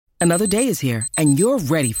Another day is here, and you're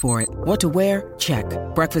ready for it. What to wear? Check.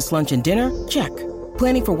 Breakfast, lunch, and dinner? Check.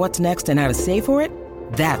 Planning for what's next and how to save for it?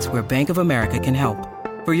 That's where Bank of America can help.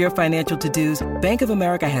 For your financial to-dos, Bank of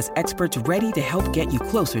America has experts ready to help get you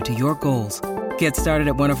closer to your goals. Get started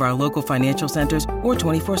at one of our local financial centers or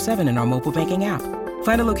 24/7 in our mobile banking app.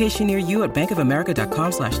 Find a location near you at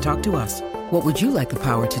bankofamerica.com/talktous. What would you like the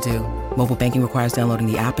power to do? Mobile banking requires downloading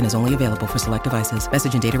the app and is only available for select devices.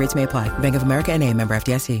 Message and data rates may apply. Bank of America N.A., member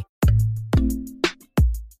FDIC.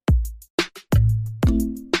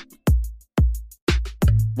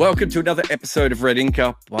 Welcome to another episode of Red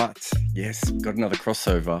Inca, but yes, got another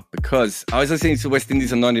crossover because I was listening to West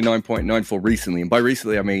Indies on 99.94 recently, and by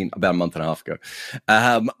recently I mean about a month and a half ago,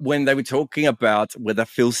 when they were talking about whether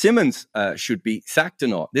Phil Simmons should be sacked or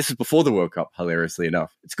not. This was before the World Cup, hilariously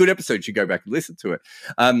enough. It's a good episode, you should go back and listen to it.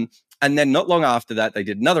 And then not long after that, they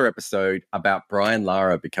did another episode about Brian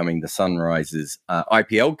Lara becoming the Sunrisers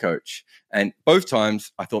IPL coach. And both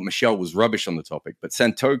times I thought Michelle was rubbish on the topic, but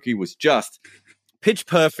Santoki was just pitch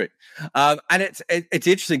perfect. And it's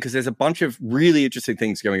interesting because there's a bunch of really interesting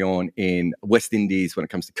things going on in West Indies when it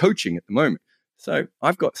comes to coaching at the moment. So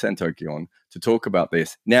I've got Santoki on to talk about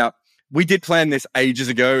this. Now, we did plan this ages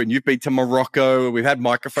ago, and you've been to Morocco, and we've had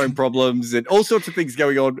microphone problems and all sorts of things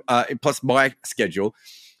going on, plus my schedule.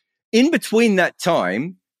 In between that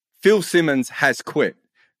time, Phil Simmons has quit.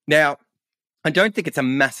 Now, I don't think it's a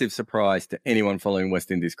massive surprise to anyone following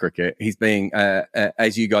West Indies cricket. He's being,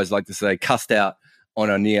 as you guys like to say, cussed out on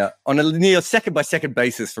a near second-by-second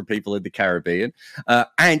basis for people in the Caribbean.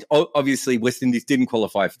 And obviously, West Indies didn't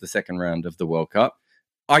qualify for the second round of the World Cup.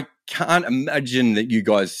 I can't imagine that you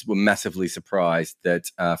guys were massively surprised that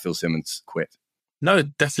Phil Simmons quit. No,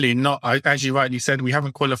 definitely not. As you rightly said, we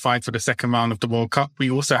haven't qualified for the second round of the World Cup.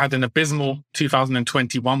 We also had an abysmal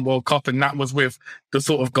 2021 World Cup, and that was with the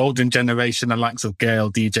sort of golden generation, the likes of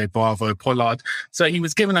Gale, DJ Bravo, Pollard. So he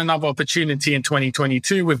was given another opportunity in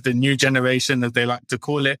 2022 with the new generation, as they like to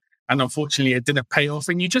call it. And unfortunately, it didn't pay off.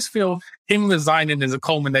 And you just feel him resigning is a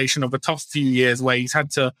culmination of a tough few years where he's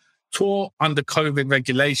had to tour under COVID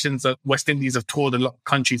regulations. West Indies have toured a lot of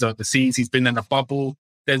countries overseas. He's been in a bubble.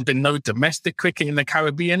 There's been no domestic cricket in the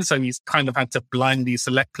Caribbean, so he's kind of had to blindly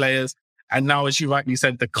select players. And now, as you rightly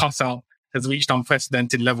said, the cuss-out has reached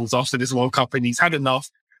unprecedented levels after this World Cup, and he's had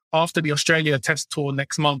enough. After the Australia Test tour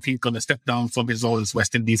next month, he's going to step down from his role as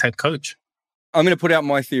West Indies head coach. I'm going to put out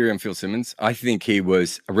my theory on Phil Simmons. I think he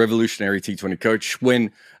was a revolutionary T20 coach.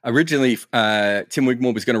 When originally Tim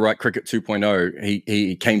Wigmore was going to write Cricket 2.0,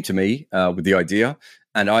 he came to me with the idea.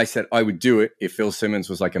 And I said I would do it if Phil Simmons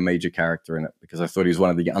was like a major character in it, because I thought he was one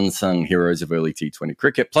of the unsung heroes of early T20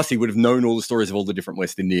 cricket. Plus, he would have known all the stories of all the different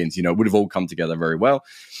West Indians, would have all come together very well.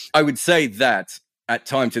 I would say that at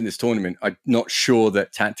times in this tournament, I'm not sure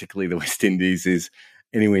that tactically the West Indies is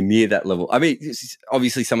anywhere near that level. I mean,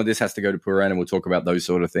 obviously some of this has to go to Puran, and we'll talk about those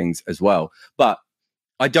sort of things as well. But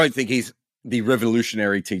I don't think he's the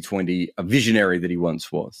revolutionary T20 visionary that he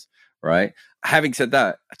once was. Right. Having said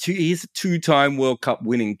that, he's a two-time World Cup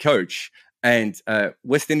winning coach, and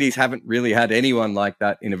West Indies haven't really had anyone like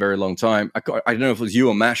that in a very long time. I don't know if it was you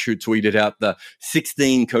or Mash who tweeted out the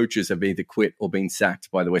 16 coaches have either quit or been sacked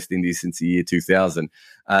by the West Indies since the year 2000.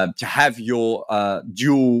 To have your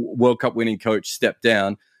dual World Cup winning coach step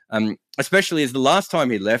down, especially as the last time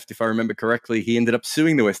he left, if I remember correctly, he ended up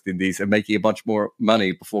suing the West Indies and making a bunch more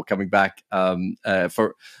money before coming back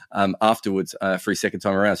afterwards for his second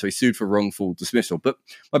time around. So he sued for wrongful dismissal. But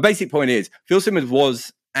my basic point is, Phil Simmons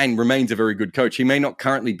was and remains a very good coach. He may not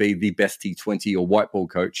currently be the best T20 or white ball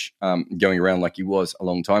coach going around like he was a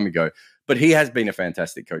long time ago, but he has been a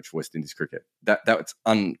fantastic coach for West Indies cricket. That's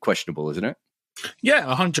unquestionable, isn't it?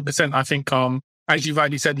 Yeah, 100%. I think as you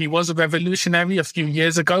rightly said, he was a revolutionary a few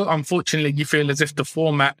years ago. Unfortunately, you feel as if the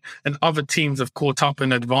format and other teams have caught up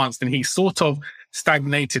and advanced, and he sort of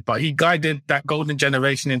stagnated. But he guided that golden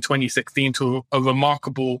generation in 2016 to a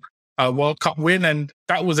remarkable World Cup win, and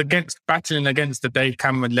that was battling against the Dave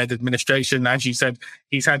Cameron-led administration. As you said,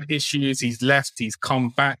 he's had issues, he's left, he's come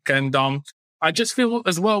back, and I just feel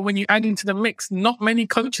as well, when you add into the mix, not many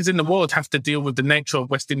coaches in the world have to deal with the nature of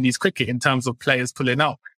West Indies cricket in terms of players pulling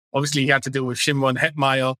out. Obviously, he had to deal with Shimron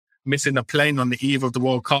Hetmyer missing a plane on the eve of the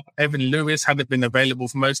World Cup. Evan Lewis hadn't been available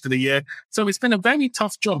for most of the year. So it's been a very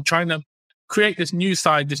tough job trying to create this new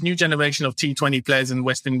side, this new generation of T20 players in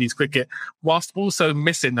West Indies cricket, whilst also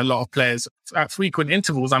missing a lot of players at frequent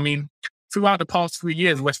intervals. I mean, throughout the past 3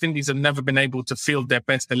 years, West Indies have never been able to field their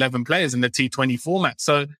best 11 players in the T20 format.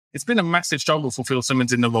 So it's been a massive struggle for Phil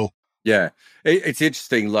Simmons in the role. Yeah, it's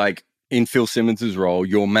interesting. Like, in Phil Simmons's role,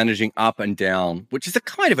 you're managing up and down, which is a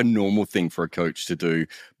kind of a normal thing for a coach to do,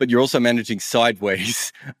 but you're also managing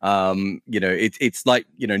sideways. It's like,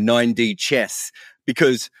 9D chess,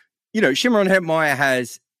 because, Shimron Hetmeyer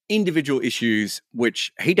has individual issues,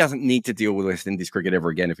 which he doesn't need to deal with West Indies cricket ever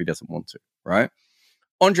again if he doesn't want to, right?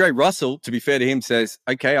 Andre Russell, to be fair to him, says,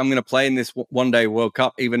 okay, I'm going to play in this one-day World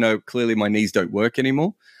Cup, even though clearly my knees don't work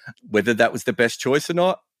anymore. Whether that was the best choice or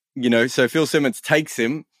not, so Phil Simmons takes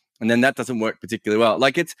him, and then that doesn't work particularly well.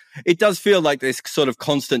 Like it does feel like this sort of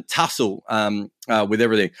constant tussle with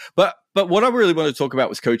everything. But what I really want to talk about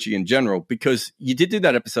was coaching in general, because you did do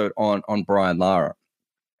that episode on Brian Lara.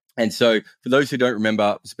 And so for those who don't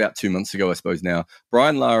remember, it was about 2 months ago, I suppose now,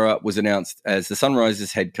 Brian Lara was announced as the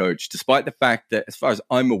Sunrisers head coach, despite the fact that, as far as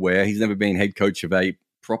I'm aware, he's never been head coach of a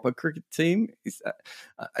proper cricket team.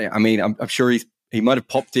 I'm sure he might have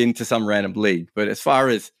popped into some random league, but as far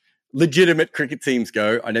as legitimate cricket teams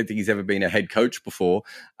go, I don't think he's ever been a head coach before.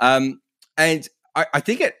 And I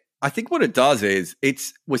think what it does is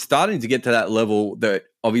we're starting to get to that level that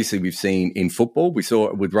obviously we've seen in football. We saw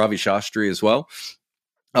it with Ravi Shastri as well,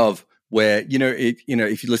 of where, if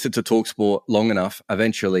you listen to TalkSport long enough,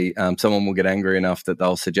 eventually someone will get angry enough that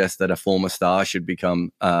they'll suggest that a former star should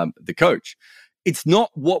become the coach. It's not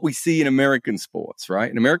what we see in American sports, right?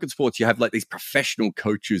 In American sports, you have like these professional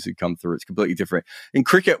coaches who come through. It's completely different. In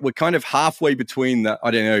cricket, we're kind of halfway between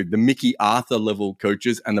the Mickey Arthur level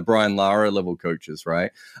coaches and the Brian Lara level coaches,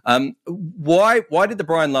 right? Why did the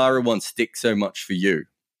Brian Lara one stick so much for you?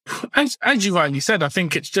 As you rightly said, I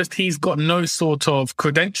think it's just he's got no sort of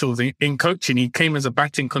credentials in coaching. He came as a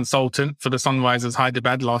batting consultant for the Sunrisers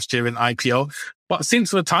Hyderabad last year in IPL. But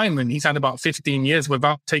since retirement, he's had about 15 years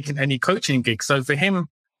without taking any coaching gigs. So for him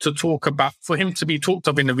to be talked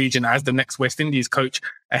of in the region as the next West Indies coach,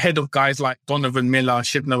 ahead of guys like Donovan Miller,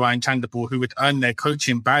 Shivnarayan Chanderpaul, who would earn their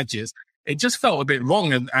coaching badges, it just felt a bit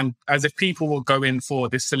wrong. And as if people will go in for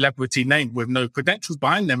this celebrity name with no credentials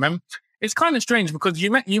behind them. And it's kind of strange because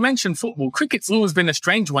you mentioned football. Cricket's always been a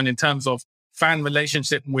strange one in terms of fan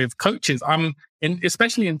relationship with coaches.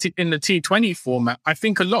 Especially in the T20 format, I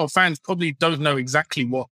think a lot of fans probably don't know exactly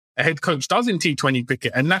what a head coach does in T20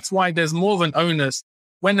 cricket. And that's why there's more of an onus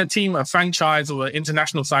when a team, a franchise or an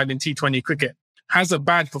international side in T20 cricket has a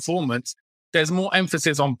bad performance. There's more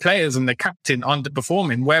emphasis on players and the captain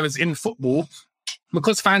underperforming. Whereas in football,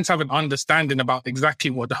 because fans have an understanding about exactly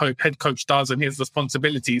what the head coach does and his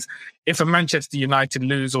responsibilities, if a Manchester United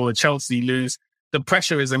lose or a Chelsea lose, the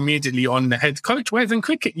pressure is immediately on the head coach. Whereas in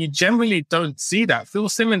cricket, you generally don't see that. Phil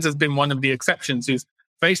Simmons has been one of the exceptions who's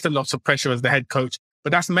faced a lot of pressure as the head coach,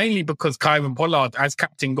 but that's mainly because Kieran Pollard, as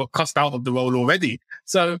captain, got cussed out of the role already.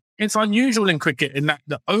 So it's unusual in cricket in that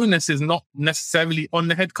the onus is not necessarily on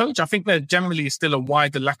the head coach. I think there's generally still a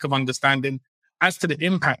wider lack of understanding as to the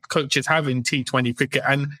impact coaches have in T20 cricket.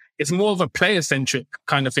 And it's more of a player-centric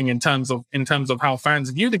kind of thing in terms of how fans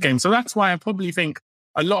view the game. So that's why I probably think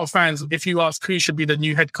a lot of fans, if you ask who should be the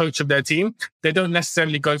new head coach of their team, they don't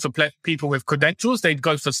necessarily go for people with credentials. They'd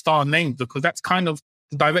go for star names because that's kind of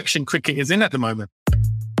the direction cricket is in at the moment.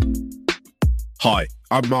 Hi,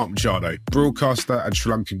 I'm Mark Machado, broadcaster and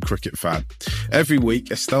Sri Lankan cricket fan. Every week,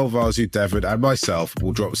 Estelle Vasu, Devon and myself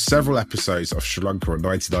will drop several episodes of Sri Lanka on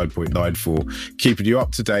 99.94, keeping you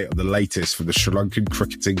up to date on the latest from the Sri Lankan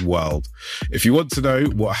cricketing world. If you want to know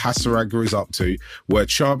what Hasaranga is up to, where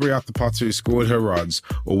Chabri Athapattu scored her runs,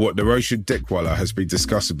 or what Naroshan Dickwalla has been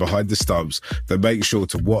discussing behind the stumps, then make sure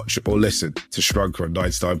to watch or listen to Sri Lanka on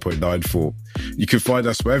 99.94. You can find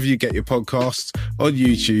us wherever you get your podcasts, on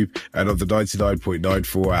YouTube and on the 99.94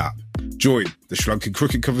 app. Join the Sri Lankan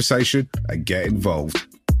cricket conversation and get involved.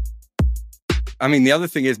 I mean, the other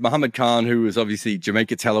thing is Muhammad Khan, who was obviously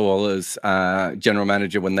Jamaica Telewalla's general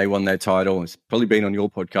manager when they won their title. It's probably been on your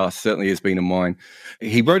podcast, certainly has been on mine.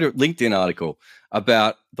 He wrote a LinkedIn article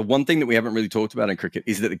about the one thing that we haven't really talked about in cricket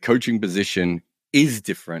is that the coaching position is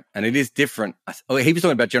different, and it is different. He was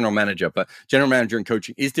talking about general manager, but general manager and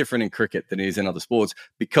coaching is different in cricket than it is in other sports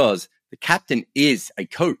because the captain is a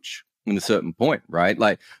coach in a certain point, right?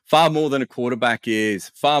 Like far more than a quarterback is,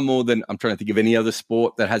 far more than I'm trying to think of any other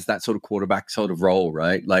sport that has that sort of quarterback sort of role,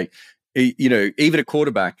 right? Like, even a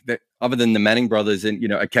quarterback that other than the Manning brothers and,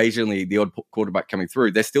 occasionally the odd quarterback coming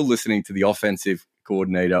through, they're still listening to the offensive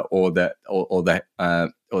coordinator or the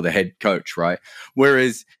head coach, right?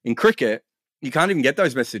 Whereas in cricket, you can't even get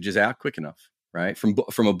those messages out quick enough, right?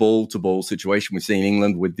 From a ball to ball situation. We've seen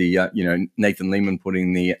England with the, Nathan Lehman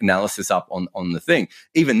putting the analysis up on the thing.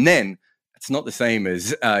 Even then, it's not the same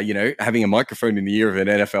as, having a microphone in the ear of an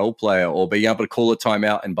NFL player or being able to call a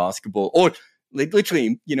timeout in basketball or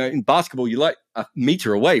literally, in basketball, you're like a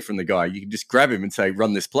meter away from the guy. You can just grab him and say,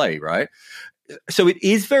 run this play, right? So it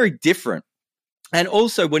is very different. And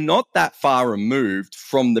also, we're not that far removed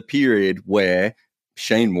from the period where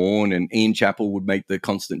Shane Warne and Ian Chappell would make the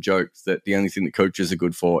constant jokes that the only thing that coaches are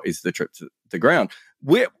good for is the trip to the ground.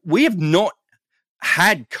 We have not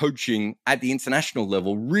had coaching at the international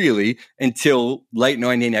level really until late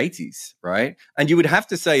 1980s, right? And you would have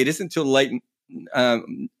to say it isn't until late,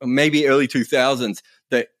 maybe early 2000s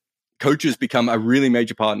that coaches become a really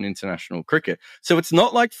major part in international cricket. So it's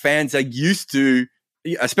not like fans are used to,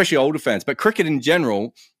 especially older fans, but cricket in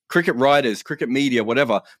general, cricket writers, cricket media,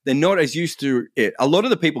 whatever, they're not as used to it. A lot of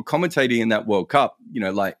the people commentating in that World Cup,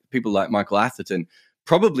 like people like Michael Atherton,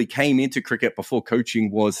 probably came into cricket before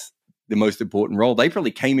coaching was the most important role. They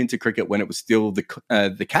probably came into cricket when it was still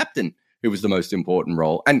the captain who was the most important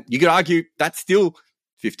role. And you could argue that's still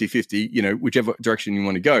 50-50, whichever direction you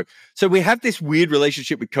want to go. So we have this weird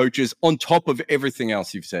relationship with coaches on top of everything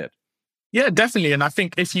else you've said. Yeah, definitely. And I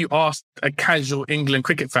think if you ask a casual England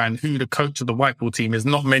cricket fan who the coach of the white ball team is,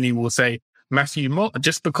 not many will say Matthew Moore,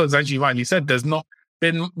 just because, as you rightly said,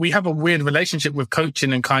 we have a weird relationship with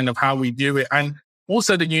coaching and kind of how we view it. And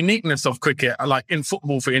also the uniqueness of cricket, like in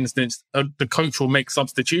football, for instance, the coach will make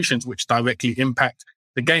substitutions which directly impact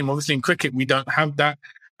the game. Obviously in cricket, we don't have that.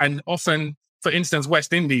 And often, for instance,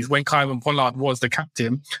 West Indies, when Kyron Pollard was the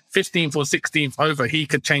captain, 15th or 16th over, he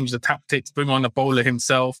could change the tactics, bring on a bowler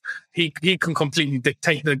himself. He can completely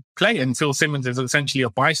dictate the play, and Phil Simmons is essentially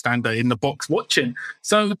a bystander in the box watching.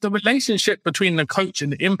 So the relationship between the coach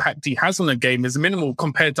and the impact he has on the game is minimal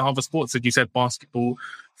compared to other sports, as you said, basketball,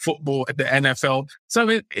 football, the NFL. So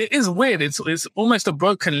it is weird. It's almost a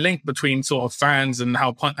broken link between sort of fans and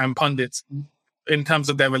and pundits in terms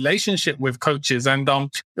of their relationship with coaches. And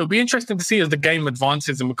it'll be interesting to see as the game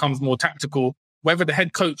advances and becomes more tactical, whether the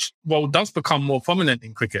head coach role does become more prominent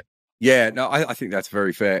in cricket. Yeah, no, I think that's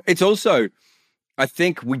very fair. It's also, I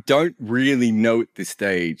think we don't really know at this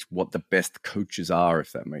stage what the best coaches are,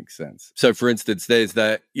 if that makes sense. So for instance, there's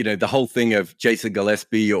the whole thing of Jason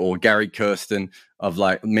Gillespie or Gary Kirsten, of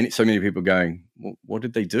like so many people going, well, what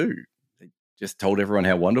did they do? They just told everyone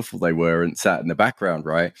how wonderful they were and sat in the background,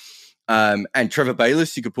 right? And Trevor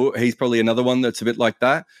Bayliss, he's probably another one that's a bit like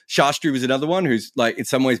that. Shastri was another one who's like, in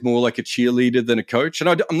some ways, more like a cheerleader than a coach. And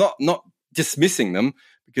I'm not dismissing them,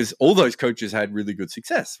 because all those coaches had really good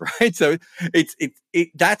success, right? So that's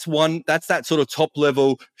that sort of top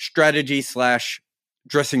level strategy /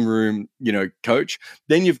 dressing room, coach.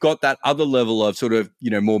 Then you've got that other level of sort of,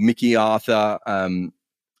 more Mickey Arthur,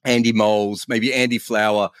 Andy Moles, maybe Andy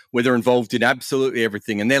Flower, where they're involved in absolutely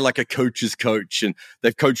everything. And they're like a coach's coach, and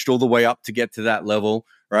they've coached all the way up to get to that level,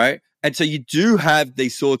 right? And so you do have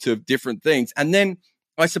these sorts of different things. And then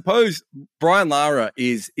I suppose Brian Lara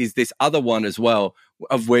is this other one as well,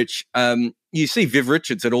 of which you see Viv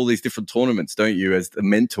Richards at all these different tournaments, don't you, as the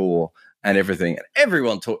mentor and everything. And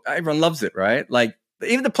everyone loves it, right? Like,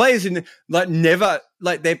 even the players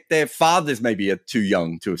their fathers maybe are too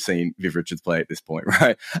young to have seen Viv Richards play at this point,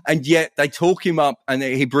 right? And yet they talk him up, and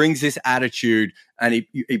he brings this attitude, and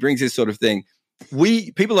he brings this sort of thing.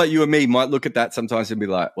 People like you and me might look at that sometimes and be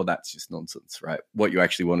like, well, that's just nonsense, right? What you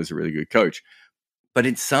actually want is a really good coach. But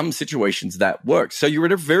in some situations that works. So you're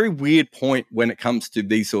at a very weird point when it comes to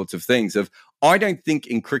these sorts of things I don't think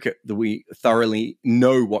in cricket that we thoroughly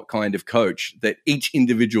know what kind of coach that each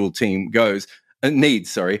individual team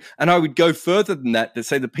needs. And I would go further than that to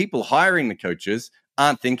say the people hiring the coaches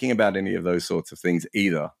aren't thinking about any of those sorts of things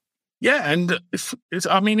either. Yeah, and if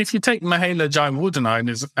you take Mahela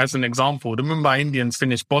Jayawardene as an example, the Mumbai Indians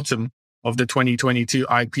finished bottom of the 2022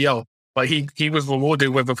 IPL, but he was rewarded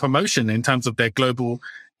with a promotion in terms of their global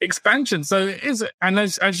expansion. So it is, and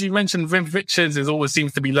as you mentioned, Viv Richards always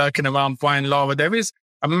seems to be lurking around Brian Lara. There is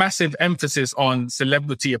a massive emphasis on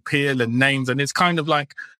celebrity appeal and names, and it's kind of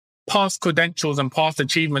like past credentials and past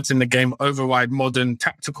achievements in the game override modern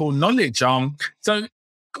tactical knowledge. So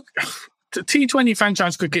T20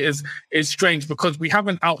 franchise cricket is strange because we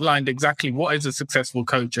haven't outlined exactly what is a successful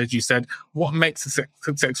coach, as you said, what makes a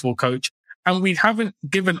successful coach. And we haven't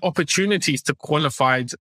given opportunities to qualified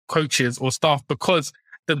coaches or staff, because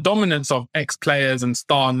the dominance of ex-players and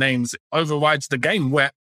star names overrides the game,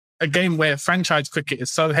 where franchise cricket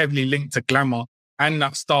is so heavily linked to glamour and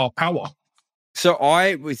that star power. So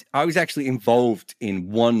I was actually involved in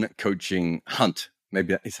one coaching hunt.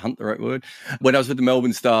 Maybe is hunt the right word? When I was with the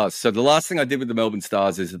Melbourne Stars. So the last thing I did with the Melbourne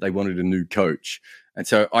Stars is that they wanted a new coach. And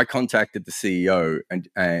so I contacted the CEO and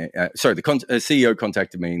the CEO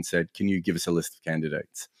contacted me and said, can you give us a list of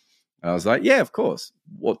candidates? And I was like, yeah, of course.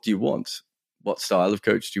 What do you want? what style of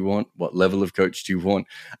coach do you want? What level of coach do you want?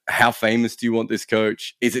 How famous do you want this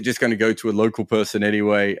coach? Is it just going to go to a local person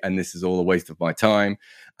anyway? And this is all a waste of my time.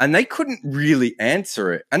 And they couldn't really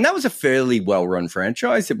answer it. And that was a fairly well-run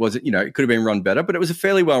franchise. It wasn't, it could have been run better, but it was a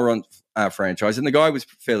fairly well-run franchise. And the guy was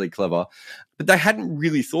fairly clever, but they hadn't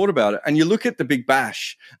really thought about it. And you look at the Big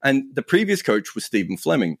Bash, and the previous coach was Stephen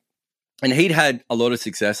Fleming. And he'd had a lot of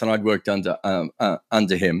success, and I'd worked under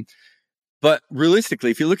him. But realistically,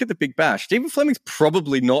 if you look at the Big Bash, Stephen Fleming's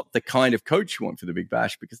probably not the kind of coach you want for the Big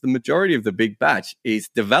Bash, because the majority of the Big Bash is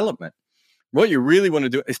development. What you really want to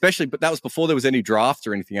do, especially, but that was before there was any draft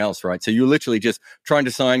or anything else, right? So you're literally just trying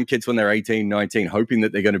to sign kids when they're 18, 19, hoping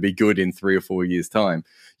that they're going to be good in 3 or 4 years' time.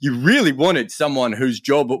 You really wanted someone whose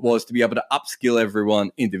job it was to be able to upskill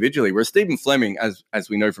everyone individually. Whereas Stephen Fleming, as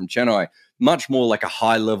we know from Chennai, much more like a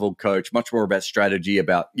high-level coach, much more about strategy,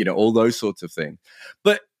 about, all those sorts of things.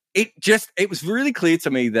 But it was really clear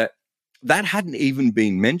to me that hadn't even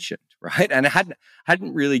been mentioned, right? And it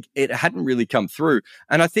hadn't really come through.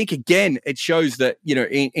 And I think, again, it shows that,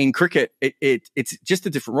 in cricket, it's just a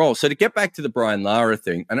different role. So to get back to the Brian Lara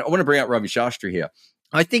thing, and I want to bring out Ravi Shastri here.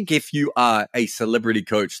 I think if you are a celebrity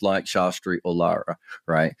coach like Shastri or Lara,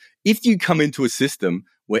 right, if you come into a system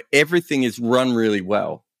where everything is run really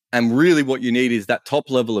well, and really what you need is that top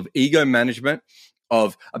level of ego management,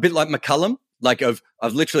 of a bit like McCullum, like of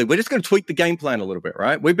literally, we're just going to tweak the game plan a little bit,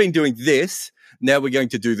 right? We've been doing this, now we're going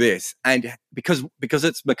to do this. And because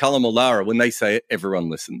it's McCullum or Lara, when they say it, everyone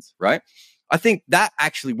listens, right? I think that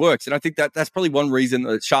actually works. And I think that's probably one reason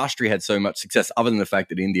that Shastri had so much success, other than the fact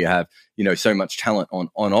that India have, so much talent on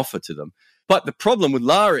offer to them. But the problem with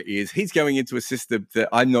Lara is he's going into a system that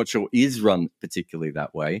I'm not sure is run particularly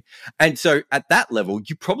that way. And so at that level,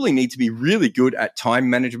 you probably need to be really good at time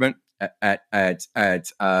management, at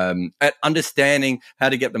understanding how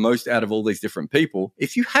to get the most out of all these different people.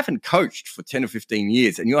 If you haven't coached for 10 or 15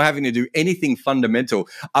 years and you're having to do anything fundamental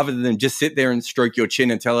other than just sit there and stroke your chin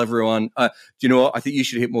and tell everyone, do you know what? I think you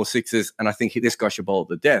should hit more sixes, and I think this guy should bowl it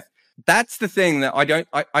to death. That's the thing that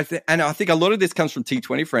and I think a lot of this comes from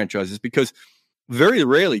T20 franchises, because very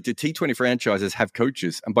rarely do T20 franchises have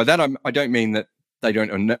coaches. And by that, I don't mean that they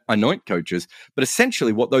don't anoint coaches, but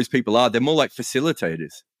essentially what those people are, they're more like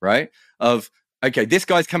facilitators, right? Of, okay, this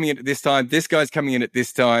guy's coming in at this time, this guy's coming in at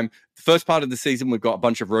this time. The first part of the season, we've got a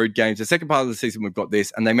bunch of road games. The second part of the season, we've got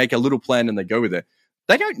this, and they make a little plan and they go with it.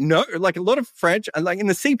 They don't know, like a lot of like in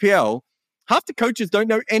the CPL, half the coaches don't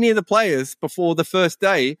know any of the players before the first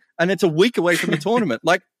day, and it's a week away from the tournament.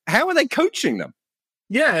 Like, how are they coaching them?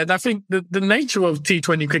 Yeah, and I think the nature of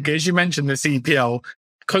T20 cricket, as you mentioned, the CPL,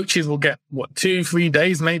 coaches will get, 2-3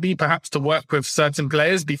 days maybe, perhaps, to work with certain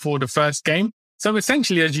players before the first game. So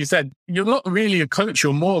essentially, as you said, you're not really a coach,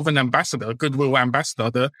 you're more of an ambassador, a goodwill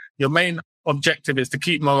ambassador. Your main objective is to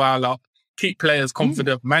keep morale up, keep players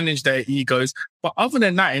confident, manage their egos. But other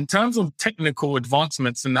than that, in terms of technical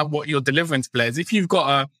advancements and what you're delivering to players, if you've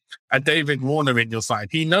got a David Warner in your side,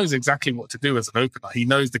 he knows exactly what to do as an opener. He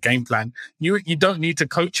knows the game plan. You don't need to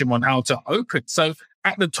coach him on how to open. So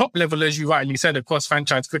at the top level, as you rightly said, across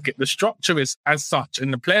franchise cricket, the structure is as such,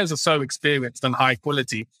 and the players are so experienced and high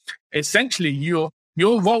quality. Essentially, your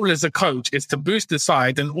role as a coach is to boost the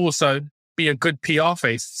side and also be a good PR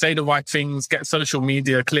face, say the right things, get social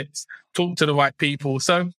media clips, talk to the right people.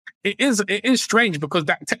 So it is strange because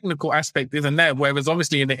that technical aspect isn't there. Whereas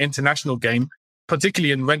obviously in the international game,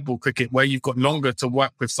 particularly in red ball cricket, where you've got longer to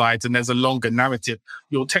work with sides and there's a longer narrative,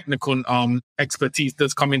 your technical expertise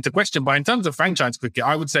does come into question. But in terms of franchise cricket,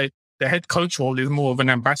 I would say the head coach role is more of an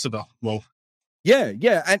ambassador role.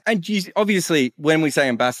 Yeah. And you, obviously, when we say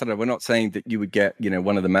ambassador, we're not saying that you would get,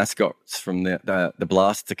 one of the mascots from the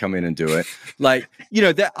Blast to come in and do it. Like,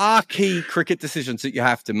 there are key cricket decisions that you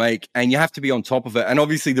have to make, and you have to be on top of it. And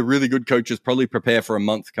obviously, the really good coaches probably prepare for a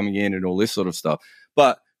month coming in and all this sort of stuff.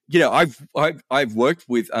 But I've worked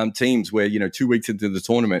with teams where 2 weeks into the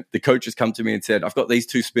tournament, the coaches come to me and said, "I've got these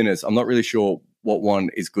 2 spinners. I'm not really sure what one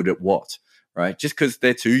is good at what." Right? Just because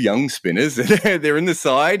they're 2 young spinners, they're in the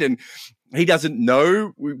side, and he doesn't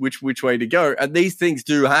know which way to go. And these things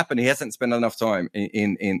do happen. He hasn't spent enough time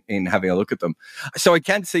in having a look at them. So I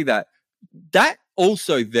can see that. That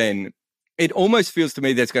also then, it almost feels to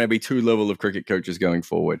me there's going to be 2 levels of cricket coaches going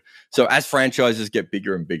forward. So as franchises get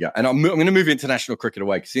bigger and bigger, and I'm going to move international cricket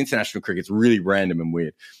away because international cricket's really random and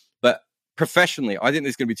weird. But professionally, I think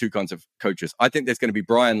there's going to be 2 kinds of coaches. I think there's going to be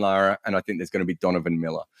Brian Lara, and I think there's going to be Donovan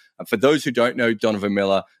Miller. And for those who don't know Donovan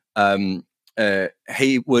Miller,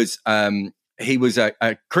 he was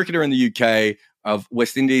a cricketer in the UK of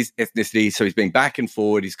West Indies ethnicity. So he's been back and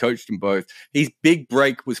forward. He's coached in both. His big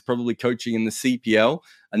break was probably coaching in the CPL.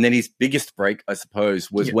 And then his biggest break, I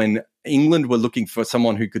suppose, was when England were looking for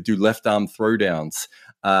someone who could do left arm throwdowns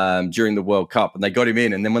during the World Cup, and they got him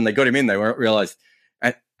in. And then when they got him in, they realized,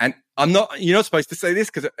 and you're not supposed to say this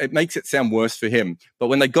because it makes it sound worse for him. But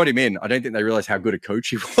when they got him in, I don't think they realized how good a coach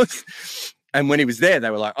he was. And when he was there, they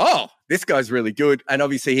were like, oh, this guy's really good. And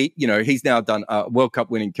obviously, he's now done a World Cup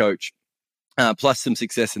winning coach, plus some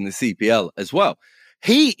success in the CPL as well.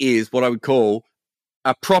 He is what I would call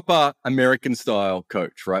a proper American style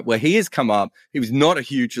coach, right? Where he has come up, he was not a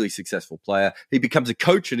hugely successful player. He becomes a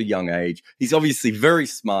coach at a young age. He's obviously very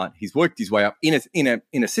smart. He's worked his way up in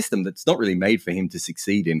a system that's not really made for him to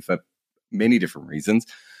succeed in for many different reasons.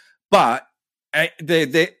 But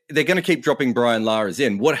they're going to keep dropping Brian Lara's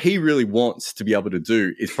in. What he really wants to be able to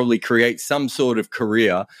do is probably create some sort of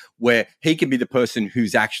career where he can be the person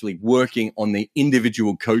who's actually working on the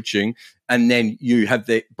individual coaching. And then you have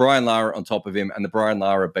the Brian Lara on top of him. And the Brian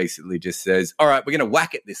Lara basically just says, all right, we're going to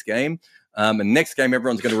whack at this game. And next game,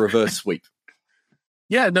 everyone's going to reverse sweep.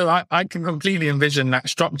 Yeah, no, I can completely envision that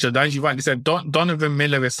structure. As you rightly said, Donovan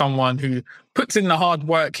Miller is someone who puts in the hard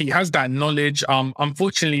work. He has that knowledge.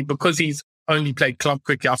 Unfortunately, because he's only played club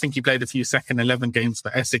cricket, I think he played a few second 11 games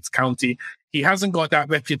for Essex County. He hasn't got that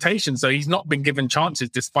reputation, so he's not been given chances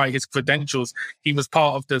despite his credentials. He was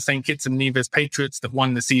part of the St. Kitts and Nevis Patriots that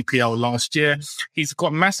won the CPL last year. He's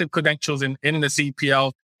got massive credentials in the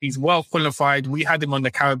CPL. He's well qualified. We had him on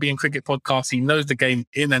the Caribbean Cricket Podcast. He knows the game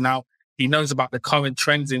in and out. He knows about the current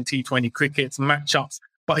trends in T20 crickets, matchups,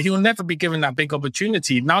 but he'll never be given that big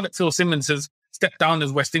opportunity. Now that Phil Simmons has stepped down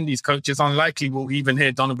as West Indies coach, it's unlikely we'll even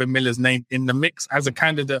hear Donovan Miller's name in the mix as a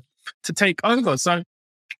candidate to take over. So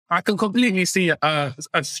I can completely see a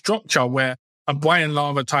structure where a Brian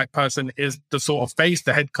Lara type person is the sort of face,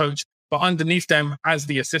 the head coach, but underneath them as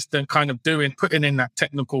the assistant kind of putting in that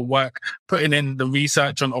technical work, putting in the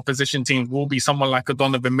research on opposition teams will be someone like a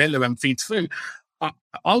Donovan Miller and feeds through.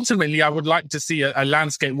 Ultimately, I would like to see a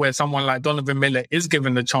landscape where someone like Donovan Miller is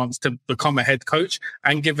given the chance to become a head coach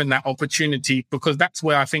and given that opportunity, because that's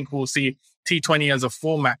where I think we'll see T20 as a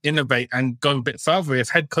format innovate and go a bit further. If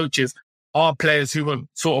head coaches are players who are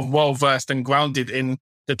sort of well-versed and grounded in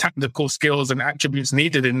the technical skills and attributes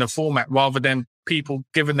needed in the format, rather than people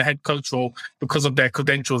given the head coach role because of their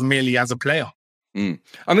credentials merely as a player.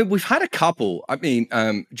 I mean, we've had a couple. I mean,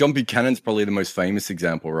 John Buchanan's probably the most famous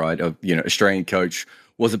example, right? Of, Australian coach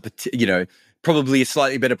was probably a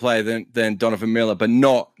slightly better player than Donovan Miller, but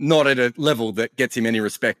not at a level that gets him any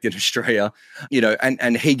respect in Australia,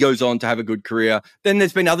 and he goes on to have a good career. Then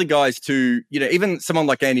there's been other guys too, even someone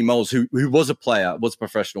like Andy Moles, who was a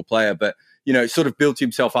professional player, but, sort of built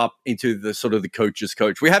himself up into the sort of the coach's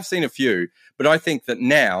coach. We have seen a few, but I think that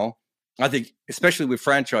now, especially with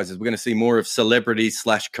franchises, we're going to see more of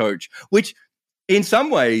celebrity/coach, which in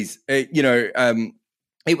some ways, it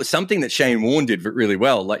was something that Shane Warne did really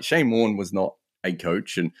well. Like, Shane Warne was not a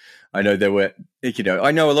coach. And I know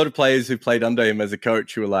I know a lot of players who played under him as a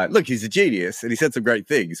coach who were like, look, he's a genius and he said some great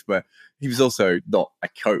things, but he was also not a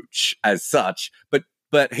coach as such.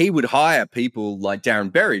 But he would hire people like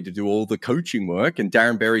Darren Berry to do all the coaching work. And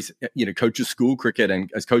Darren Berry's, coaches school cricket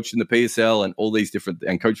and has coached in the PSL and all these different,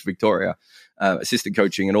 and coached Victoria, assistant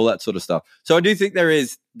coaching and all that sort of stuff. So I do think there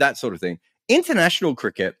is that sort of thing. International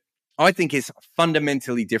cricket, I think, is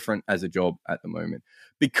fundamentally different as a job at the moment,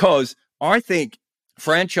 because I think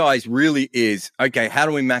franchise really is, okay, how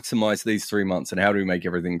do we maximize these 3 months and how do we make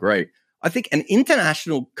everything great? I think an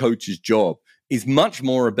international coach's job is much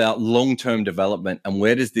more about long-term development and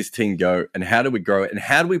where does this team go and how do we grow it and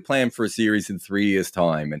how do we plan for a series in 3 years'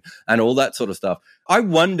 time and all that sort of stuff. I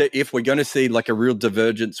wonder if we're going to see like a real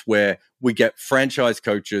divergence where we get franchise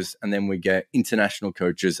coaches and then we get international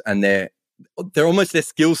coaches, and they're almost, their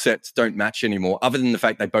skill sets don't match anymore, other than the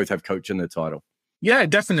fact they both have coach in the title. Yeah,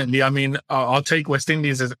 definitely. I mean, I'll take West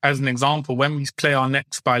Indies as an example. When we play our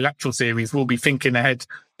next bilateral series, we'll be thinking ahead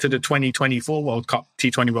to the 2024 World Cup,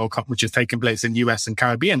 T20 World Cup, which is taking place in US and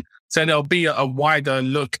Caribbean. So there'll be a wider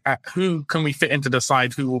look at who can we fit into the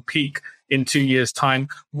side, who will peak in 2 years' time.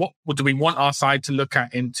 What do we want our side to look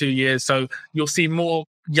at in 2 years? So you'll see more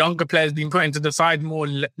younger players being put into the side, more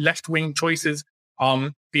left-wing choices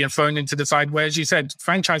being thrown into the side, where, as you said,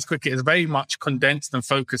 franchise cricket is very much condensed and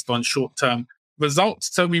focused on short-term results.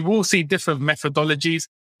 So we will see different methodologies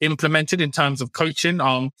implemented in terms of coaching.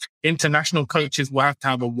 International coaches will have to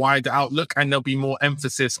have a wider outlook, and there'll be more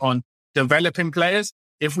emphasis on developing players.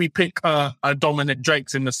 If we pick a Dominic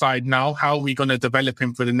Drakes in the side now, how are we going to develop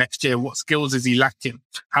him for the next year? What skills is he lacking?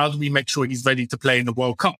 How do we make sure he's ready to play in the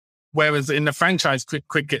World Cup? Whereas in the franchise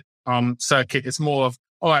cricket circuit, it's more of,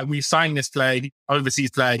 all right, we signed this player,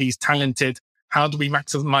 overseas player, he's talented. How do we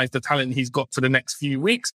maximize the talent he's got for the next few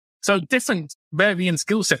weeks? So different varying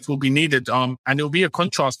skill sets will be needed. And there'll be a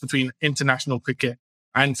contrast between international cricket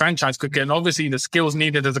and franchise cricket. And obviously the skills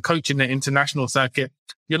needed as a coach in the international circuit,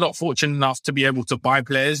 you're not fortunate enough to be able to buy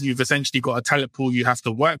players. You've essentially got a talent pool you have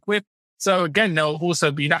to work with. So again, there'll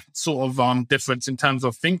also be that sort of difference in terms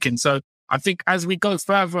of thinking. So I think as we go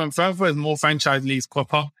further and further, as more franchise leagues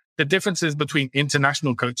crop up, the differences between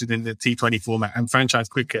international coaches in the T20 format and franchise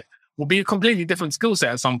cricket will be a completely different skill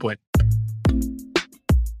set at some point.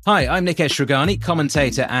 Hi, I'm Nikesh Shrugani,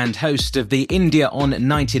 commentator and host of the India on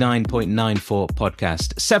 99.94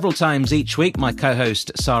 podcast. Several times each week, my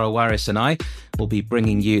co-host Sarah Waris and I will be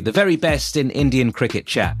bringing you the very best in Indian cricket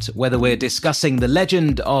chat, whether we're discussing the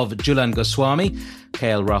legend of Jhulan Goswami,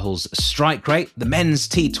 KL Rahul's strike rate, the men's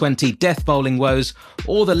T20 death bowling woes,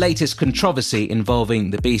 or the latest controversy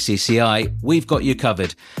involving the BCCI, we've got you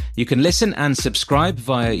covered. You can listen and subscribe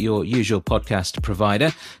via your usual podcast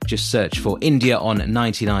provider. Just search for India on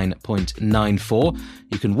 99.94.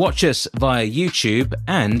 You can watch us via YouTube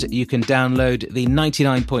and you can download the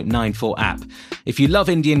 99.94 app. If you love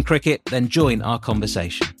Indian cricket, then join our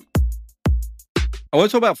conversation. I want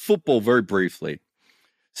to talk about football very briefly.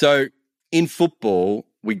 So in football,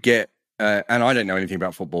 we get, and I don't know anything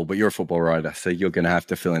about football, but you're a football writer, so you're going to have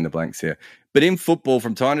to fill in the blanks here. But in football,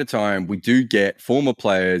 from time to time, we do get former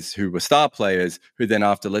players who were star players who then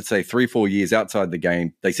after, let's say, 3-4 years outside the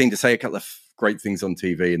game, they seem to say a couple of great things on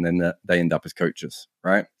TV and then they end up as coaches,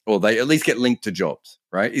 right? Or they at least get linked to jobs,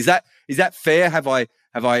 right? Is that fair? Have I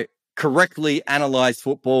correctly analyzed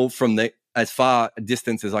football from the as far a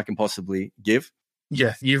distance as I can possibly give?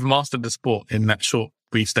 Yeah, you've mastered the sport in that short,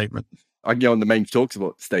 brief statement. I can go on the main talk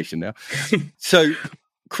sport station now. So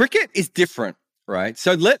cricket is different, right?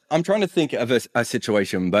 So I'm trying to think of a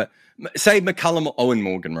situation, but say McCullum or Owen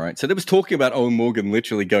Morgan, right? So there was talking about Owen Morgan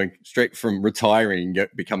literally going straight from retiring and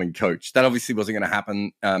becoming coach. That obviously wasn't going to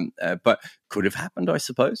happen, but could have happened, I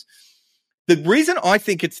suppose. The reason I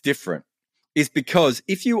think it's different is because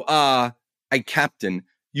if you are a captain,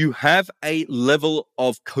 you have a level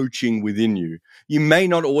of coaching within you. You may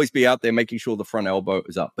not always be out there making sure the front elbow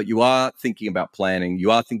is up, but you are thinking about planning.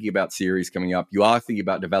 You are thinking about series coming up. You are thinking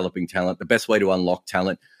about developing talent, the best way to unlock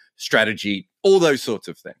talent, strategy, all those sorts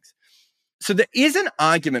of things. So there is an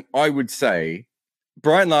argument, I would say,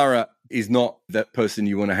 Brian Lara is not that person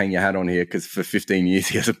you want to hang your hat on here because for 15 years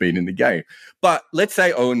he hasn't been in the game. But let's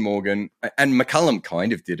say Owen Morgan, and McCullum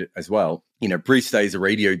kind of did it as well. You know, Bruce stays a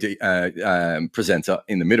radio presenter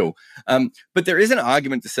in the middle. But there is an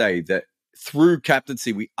argument to say that through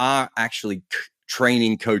captaincy, we are actually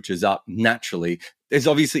training coaches up naturally. There's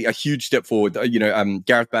obviously a huge step forward. You know,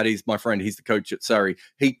 Gareth Batty's my friend. He's the coach at Surrey.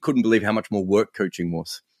 He couldn't believe how much more work coaching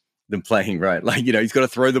was than playing, right? Like, you know, he's got to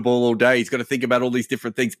throw the ball all day. He's got to think about all these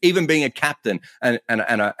different things. Even being a captain and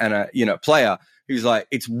a player who's like,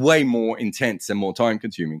 it's way more intense and more time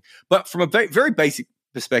consuming. But from a very basic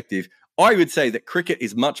perspective, I would say that cricket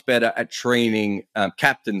is much better at training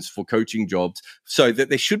captains for coaching jobs, so that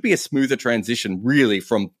there should be a smoother transition really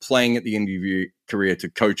from playing at the end of your career to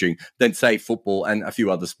coaching than say football and a few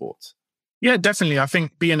other sports. Yeah, definitely. I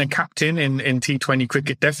think being a captain in T20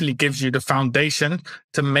 cricket definitely gives you the foundation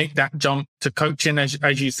to make that jump to coaching. As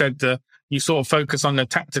you said, you sort of focus on the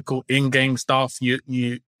tactical in-game stuff.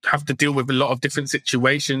 You have to deal with a lot of different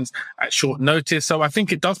situations at short notice. So I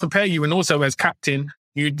think it does prepare you. And also as captain,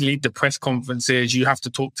 you lead the press conferences. You have to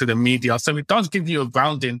talk to the media. So it does give you a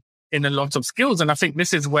grounding in a lot of skills. And I think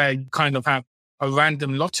this is where you kind of have a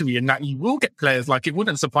random lottery in that you will get players. Like, it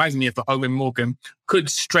wouldn't surprise me if Owen Morgan could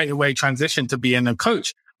straight away transition to being a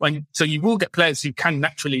coach. So you will get players who can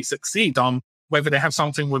naturally succeed on whether they have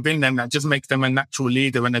something within them that just makes them a natural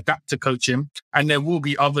leader and adapt to coaching. And there will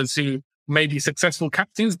be others who may be successful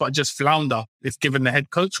captains, but just flounder if given the head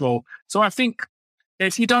coach role. So I think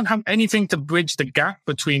if you don't have anything to bridge the gap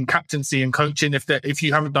between captaincy and coaching, if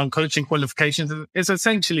you haven't done coaching qualifications, it's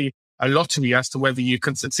essentially a lottery as to whether you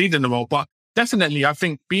can succeed in the role. But definitely, I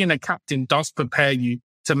think being a captain does prepare you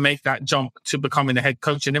to make that jump to becoming a head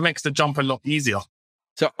coach, and it makes the jump a lot easier.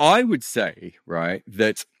 So I would say, right,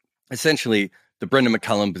 that essentially the Brendan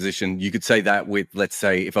McCullum position, you could say that with, let's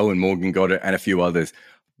say, if Owen Morgan got it and a few others,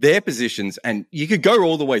 their positions, and you could go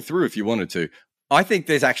all the way through if you wanted to. I think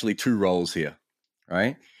there's actually two roles here,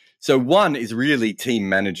 right? So one is really team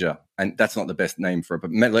manager, and that's not the best name for it,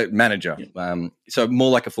 but manager. So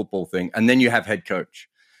more like a football thing. And then you have head coach.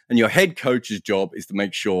 And your head coach's job is to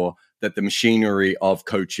make sure that the machinery of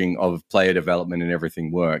coaching, of player development and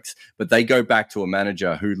everything works. But they go back to a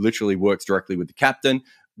manager who literally works directly with the captain,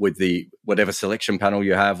 with the whatever selection panel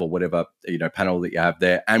you have or whatever, panel that you have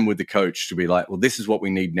there, and with the coach to be like, well, this is what we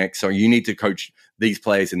need next. So you need to coach these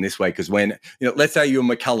players in this way. Because when, let's say you're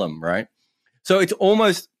McCullum, right? So it's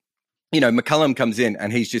almost, McCullum comes in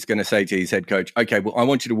and he's just going to say to his head coach, okay, well, I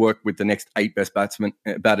want you to work with the next 8 best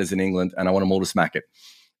batters in England, and I want them all to smack it.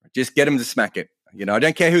 Just get them to smack it. I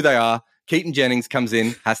don't care who they are. Keaton Jennings comes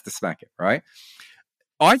in, has to smack it, right?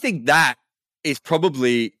 I think that is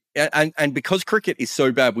probably, and because cricket is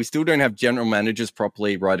so bad, we still don't have general managers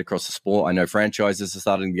properly right across the sport. I know franchises are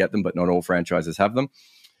starting to get them, but not all franchises have them.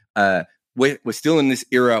 We're still in this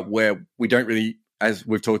era where we don't really, as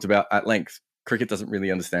we've talked about at length, cricket doesn't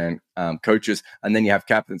really understand coaches, and then you have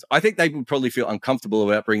captains. I think they would probably feel uncomfortable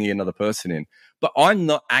about bringing another person in, but I'm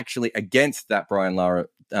not actually against that Brian Lara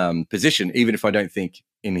position, even if I don't think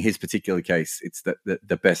in his particular case it's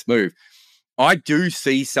the best move. I do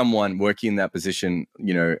see someone working in that position,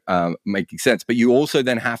 making sense. But you also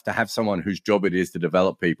then have to have someone whose job it is to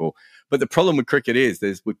develop people. But the problem with cricket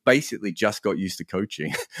is we've basically just got used to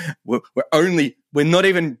coaching. we've not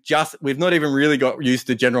even really got used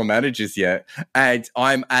to general managers yet. And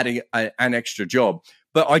I'm adding an extra job.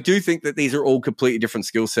 But I do think that these are all completely different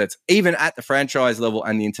skill sets, even at the franchise level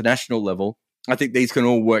and the international level. I think these can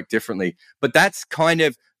all work differently. But that's kind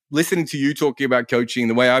of, listening to you talking about coaching,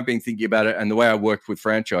 the way I've been thinking about it and the way I worked with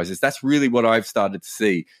franchises, that's really what I've started to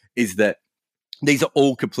see, is that these are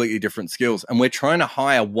all completely different skills. And we're trying to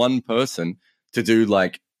hire one person to do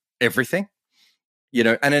like everything,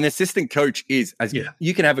 and an assistant coach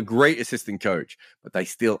you can have a great assistant coach, but they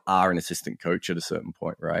still are an assistant coach at a certain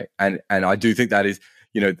point, right? And I do think that is,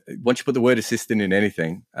 once you put the word assistant in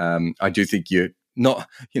anything, I do think you're not,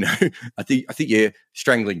 I think you're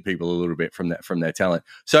strangling people a little bit from their talent.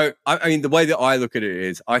 So I mean, the way that I look at it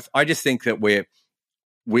is, I just think that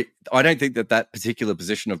I don't think that particular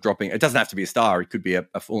position of dropping, it doesn't have to be a star. It could be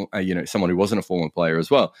someone who wasn't a former player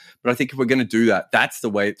as well. But I think if we're going to do that, that's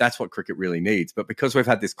what cricket really needs. But because we've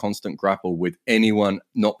had this constant grapple with anyone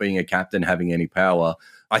not being a captain, having any power,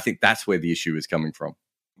 I think that's where the issue is coming from.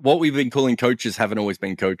 What we've been calling coaches haven't always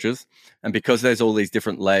been coaches. And because there's all these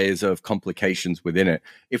different layers of complications within it,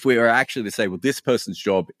 if we are actually to say, well, this person's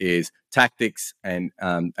job is tactics and,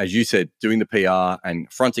 as you said, doing the PR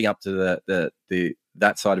and fronting up to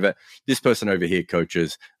that side of it, this person over here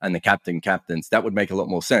coaches and the captains, that would make a lot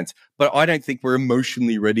more sense. But I don't think we're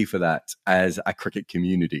emotionally ready for that as a cricket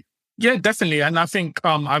community. Yeah, definitely. And I think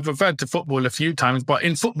I've referred to football a few times, but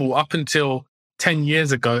in football, up until 10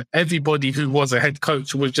 years ago, everybody who was a head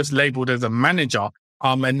coach was just labeled as a manager.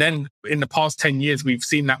 And then in the past 10 years, we've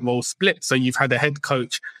seen that role split. So you've had a head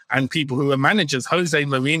coach and people who are managers. Jose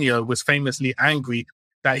Mourinho was famously angry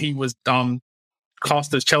that he was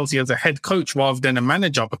classed as Chelsea as a head coach rather than a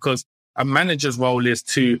manager, because a manager's role is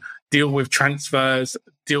to deal with transfers,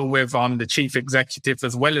 deal with the chief executive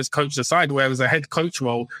as well as coach the side, whereas a head coach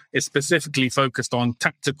role is specifically focused on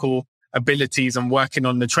tactical abilities and working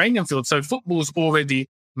on the training field. So football's already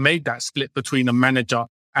made that split between a manager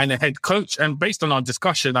and a head coach. And based on our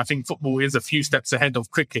discussion, I think football is a few steps ahead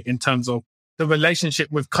of cricket in terms of the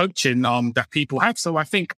relationship with coaching that people have. So I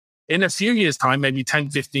think in a few years' time, maybe 10,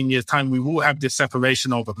 15 years' time, we will have this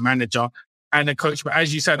separation of a manager and a coach. But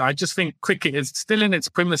as you said, I just think cricket is still in its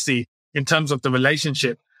primacy in terms of the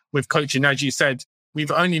relationship with coaching. As you said,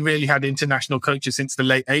 we've only really had international coaches since the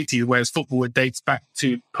late 80s, whereas football, it dates back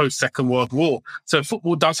to post-Second World War. So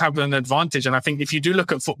football does have an advantage. And I think if you do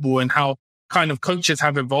look at football and how kind of coaches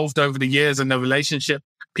have evolved over the years and the relationship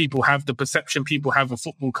people have, the perception people have of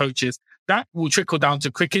football coaches, that will trickle down to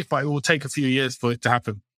cricket, but it will take a few years for it to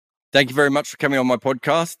happen. Thank you very much for coming on my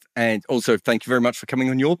podcast. And also thank you very much for coming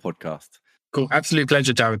on your podcast. Cool. Absolute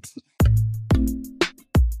pleasure, Jarrod.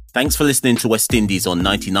 Thanks for listening to West Indies on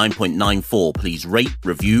 99.94. Please rate,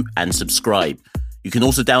 review and subscribe. You can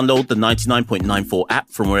also download the 99.94 app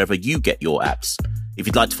from wherever you get your apps. If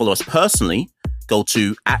you'd like to follow us personally, go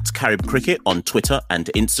to @CaribCricket on Twitter and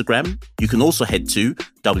Instagram. You can also head to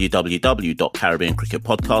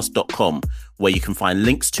www.caribbeancricketpodcast.com, where you can find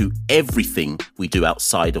links to everything we do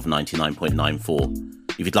outside of 99.94.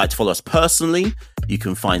 If you'd like to follow us personally, you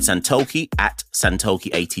can find Santoki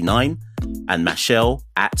 @Santoki89 and Mashel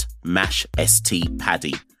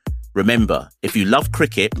 @MashSTPaddy. Remember, if you love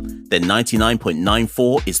cricket, then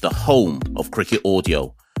 99.94 is the home of cricket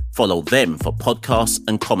audio. Follow them for podcasts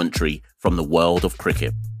and commentary from the world of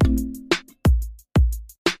cricket.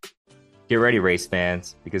 Get ready, race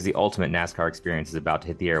fans, because the ultimate NASCAR experience is about to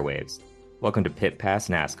hit the airwaves. Welcome to Pit Pass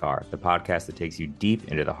NASCAR, the podcast that takes you deep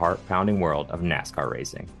into the heart-pounding world of NASCAR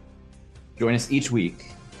racing. Join us each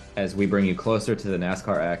week as we bring you closer to the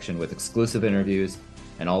NASCAR action with exclusive interviews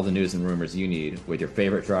and all the news and rumors you need with your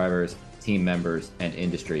favorite drivers, team members, and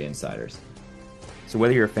industry insiders. So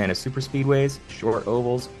whether you're a fan of super speedways, short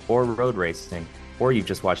ovals, or road racing, or you've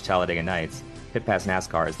just watched Talladega Nights, Pit Pass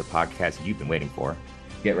NASCAR is the podcast you've been waiting for.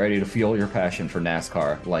 Get ready to fuel your passion for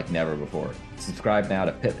NASCAR like never before. Subscribe now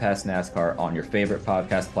to Pit Pass NASCAR on your favorite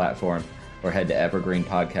podcast platform, or head to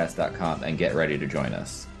evergreenpodcast.com and get ready to join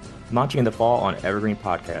us. Launching in the fall on Evergreen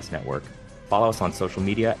Podcast Network. Follow us on social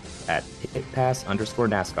media at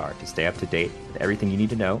pitpass_NASCAR to stay up to date with everything you need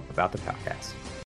to know about the podcast.